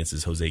going up against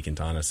is Jose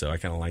Quintana. So I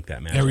kind of like that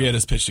matchup.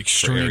 Arrieta's pitched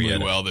extremely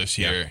well this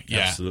year.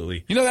 Yeah,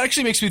 absolutely. You know, that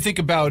actually makes me think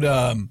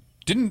about.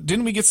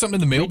 Didn't we get something in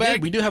the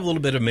mailbag? We do have a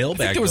little bit of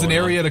mailbag. I think there was an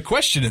Arrieta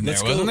question in there,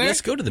 wasn't there?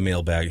 Let's go to the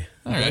mailbag.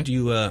 I'm glad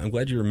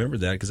you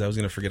remembered that because I was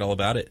going to forget all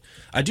about it.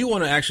 I do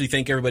want to actually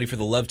thank everybody for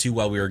the love too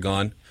while we were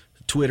gone.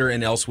 Twitter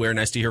and elsewhere.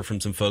 Nice to hear from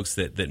some folks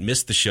that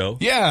missed the show.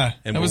 Yeah,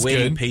 and were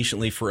waiting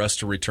patiently for us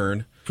to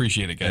return.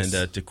 Appreciate it, guys,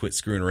 and to quit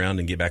screwing around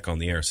and get back on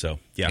the air. So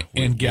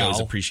we always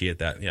appreciate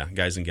that. Yeah,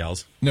 guys and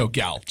gals. No,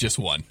 gal, just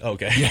one.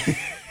 Okay. Yeah.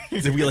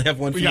 Did we only have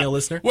one female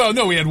listener? Well,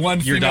 no, we had one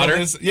Your female daughter?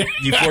 listener. Yeah.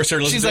 You forced her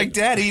to listen She's to like, it?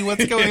 Daddy,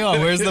 what's going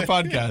on? Where's the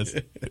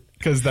podcast?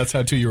 Because that's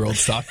how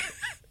 2-year-olds talk.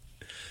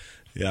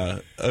 Yeah.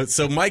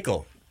 So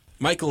Michael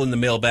in the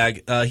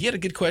mailbag, he had a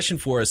good question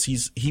for us.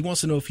 He wants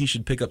to know if he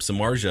should pick up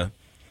Samardzija.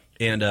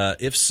 And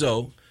if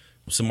so,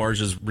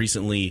 Samardzija's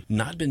recently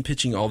not been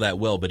pitching all that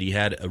well, but he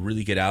had a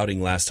really good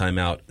outing last time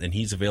out, and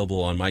he's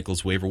available on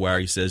Michael's waiver wire.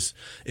 He says,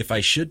 if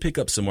I should pick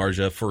up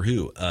Samardzija, for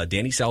who?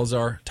 Danny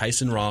Salazar,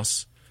 Tyson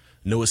Ross,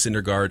 Noah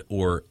Syndergaard,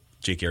 or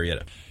Jake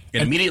Arrieta.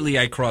 And immediately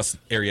I crossed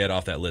Arrieta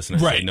off that list,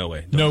 and I said, no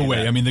way. No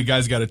way. I mean, the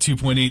guy's got a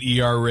 2.8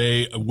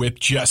 ERA, a whip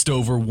just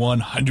over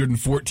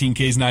 114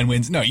 Ks, 9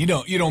 wins. No, you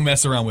don't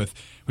mess around with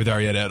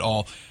Arrieta at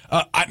all.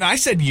 I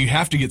said you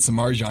have to get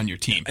Samardzija on your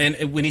team.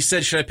 And when he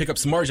said, should I pick up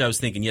Samardzija, I was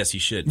thinking, yes, you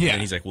should. Yeah. And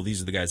he's like, well,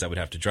 these are the guys I would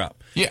have to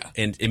drop. Yeah.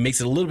 And it makes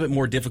it a little bit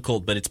more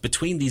difficult, but it's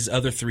between these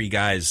other three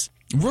guys.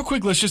 Real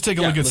quick, let's just take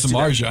a look at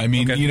Samardzija. I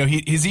mean,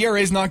 his ERA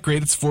is not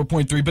great. It's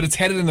 4.3, but it's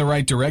headed in the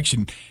right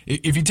direction.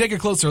 If you take a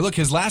closer look,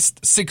 his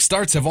last 6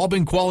 starts have all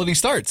been quality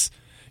starts.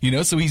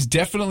 So he's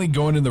definitely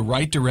going in the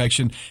right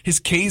direction. His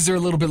Ks are a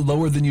little bit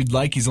lower than you'd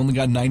like. He's only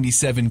got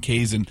 97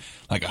 Ks and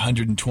like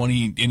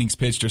 120 innings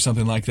pitched or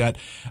something like that.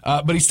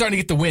 But he's starting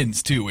to get the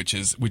wins too, which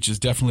is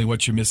definitely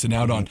what you're missing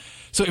out on.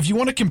 So if you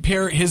want to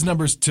compare his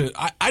numbers to,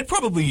 I'd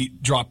probably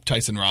drop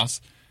Tyson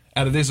Ross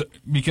out of this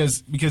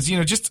because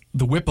just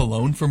the whip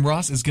alone from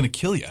Ross is going to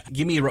kill you.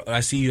 Give me. I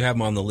see you have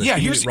him on the list. Yeah,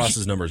 here's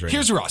Ross's numbers right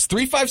Here's now. Ross,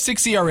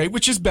 3.56 ERA,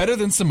 which is better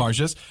than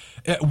Samardzija's,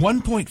 at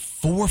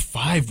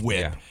 1.45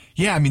 whip.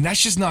 Yeah, I mean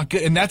that's just not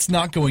good, and that's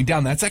not going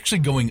down. That's actually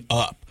going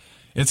up.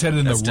 It's headed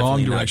in the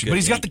wrong direction. But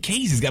he's got the Ks.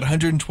 He's got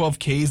 112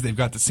 Ks. They've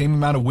got the same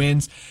amount of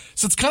wins.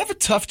 So it's kind of a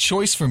tough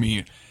choice for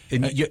me.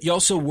 And you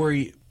also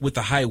worry with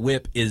the high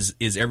whip, is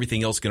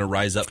everything else going to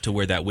rise up to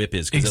where that whip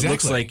is? Because it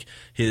looks like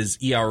his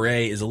ERA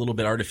is a little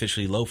bit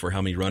artificially low for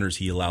how many runners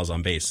he allows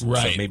on base.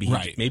 Right. So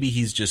maybe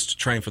he's just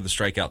trying for the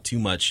strikeout too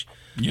much.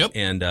 Yep.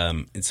 And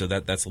so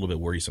that's a little bit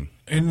worrisome.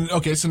 And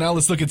okay, so now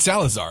let's look at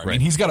Salazar. I mean,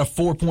 he's got a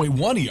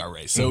 4.1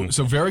 ERA,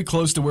 so very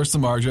close to where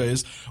Samardzija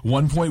is.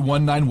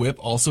 1.19 WHIP,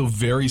 also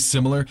very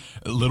similar.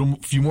 A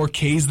few more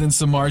Ks than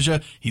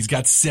Samardzija. He's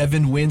got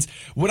 7 wins.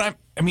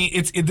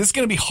 This is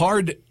going to be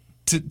hard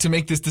to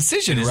make this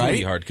decision, right? It's right?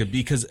 Really hard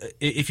because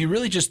if you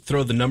really just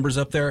throw the numbers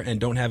up there and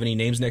don't have any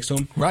names next to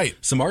him, right?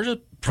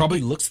 Samardzija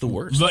probably looks the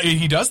worst.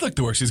 He does look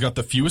the worst. He's got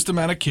the fewest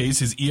amount of Ks.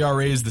 His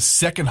ERA is the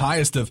second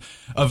highest of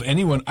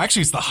anyone.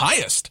 Actually, it's the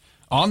highest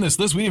on this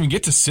list. We didn't even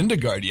get to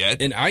Syndergaard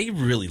yet. And I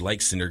really like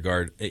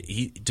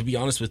Syndergaard. To be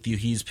honest with you,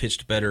 he's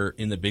pitched better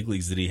in the big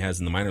leagues than he has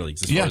in the minor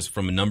leagues as far as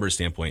from a numbers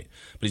standpoint.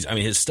 But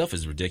his stuff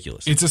is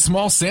ridiculous. It's a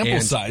small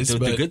sample size.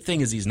 The good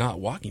thing is he's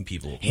not walking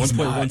people.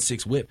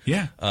 1.16 WHIP.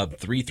 Yeah.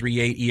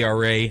 3.38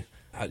 ERA.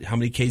 How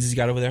many Ks has he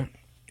got over there?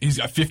 He's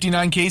got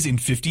 59 Ks in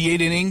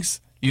 58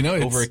 innings.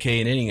 Over a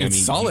K an inning.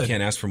 Solid. You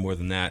can't ask for more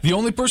than that. The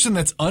only person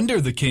that's under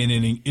the K an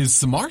inning is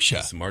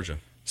Samardzija.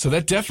 So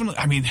that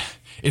definitely,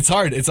 it's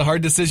hard. It's a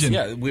hard decision.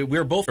 Yeah, we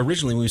were both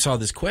originally when we saw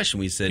this question,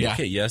 we said,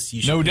 okay, yes,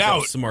 you should no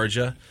doubt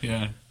Samardzija.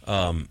 Yeah.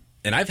 And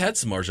I've had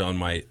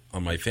Samardzija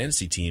on my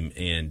fantasy team,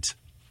 and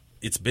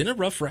it's been a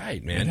rough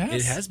ride, man.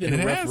 It has been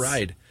a rough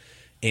ride.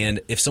 And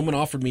if someone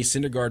offered me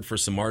Syndergaard for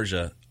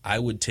Samardzija, I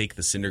would take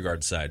the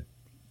Syndergaard side.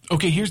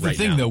 Okay, here's the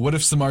thing, though. What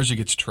if Samardzija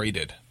gets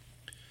traded?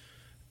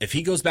 If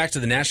he goes back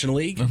to the National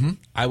League,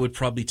 I would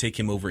probably take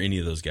him over any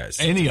of those guys.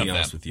 Any of them?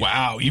 With you.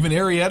 Wow, even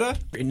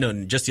Arrieta? No,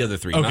 just the other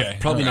 3. Okay,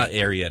 probably not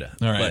Arrieta.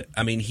 All right.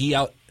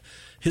 But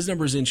his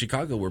numbers in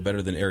Chicago were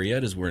better than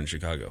Arrieta's were in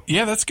Chicago.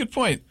 Yeah, that's a good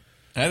point.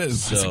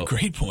 That's a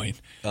great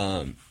point.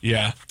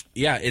 Yeah,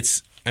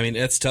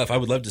 it's tough. I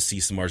would love to see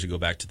Samardzija go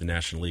back to the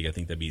National League. I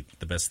think that'd be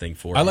the best thing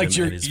for him. I liked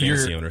your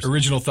owners.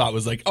 original thought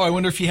was like, I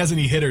wonder if he has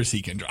any hitters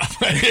he can drop.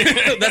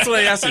 That's what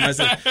I asked him. I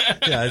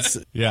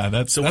said,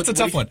 that's a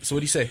tough one. So what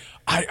do you say?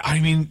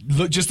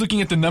 Just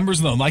looking at the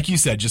numbers alone, like you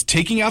said, just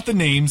taking out the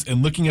names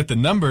and looking at the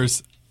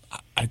numbers,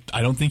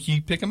 I don't think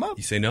you pick him up.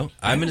 You say no?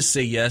 I'm going to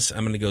say yes. I'm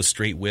going to go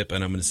straight whip,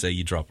 and I'm going to say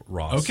you drop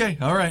Ross. Okay,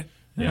 all right.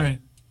 All right.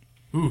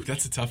 Ooh,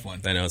 that's a tough one.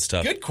 I know, it's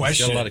tough. Good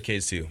question. He's got a lot of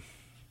Ks, too.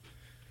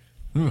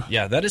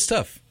 Yeah, that is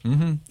tough.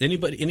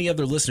 Any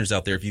other listeners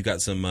out there, if you've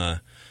got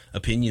some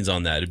opinions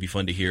on that, it'd be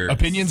fun to hear.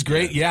 Opinions,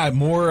 great. Yeah,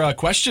 more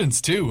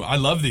questions, too. I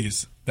love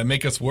these that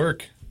make us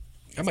work.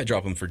 I might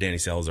drop them for Danny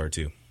Salazar,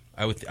 too.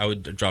 I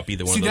would drop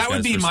either one of those guys. See, that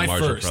would be my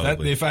first.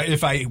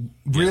 If I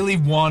really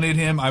wanted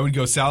him, I would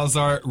go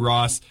Salazar,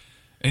 Ross,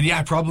 and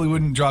I probably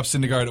wouldn't drop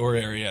Syndergaard or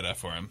Arrieta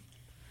for him.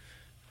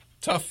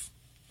 Tough.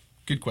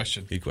 Good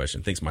question.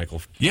 Thanks,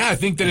 Michael. Yeah, I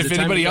think that if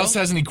anybody else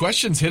has any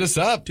questions, hit us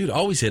up. Dude,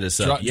 always hit us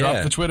up.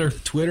 Drop the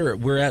Twitter.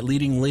 We're at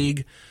Leading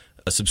League.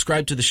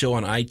 Subscribe to the show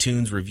on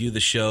iTunes. Review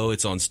the show.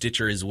 It's on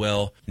Stitcher as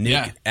well.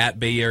 Nick at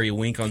Bay Area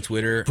Wink on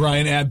Twitter.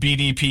 Brian at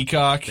BD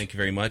Peacock. Thank you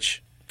very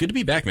much. Good to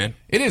be back, man.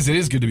 It is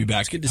good to be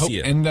back. It's good to see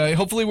you. And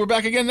hopefully we're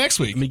back again next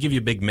week. Let me give you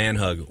a big man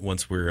hug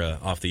once we're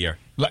off the air.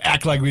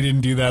 Act like we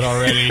didn't do that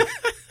already.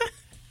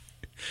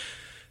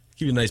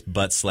 Give you a nice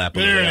butt slap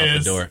on the way out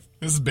the door.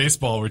 This is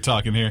baseball we're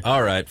talking here.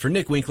 All right. For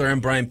Nick Winkler, I'm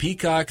Brian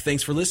Peacock.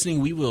 Thanks for listening.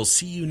 We will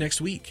see you next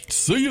week.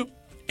 See you.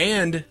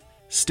 And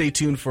stay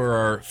tuned for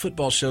our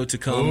football show to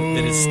come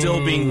that is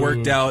still being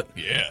worked out.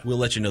 Yeah. We'll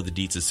let you know the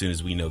deets as soon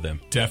as we know them.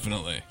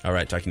 Definitely. All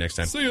right. Talk to you next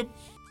time. See you.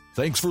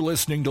 Thanks for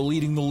listening to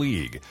Leading the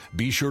League.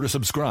 Be sure to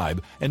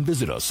subscribe and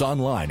visit us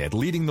online at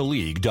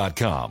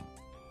leadingtheleague.com.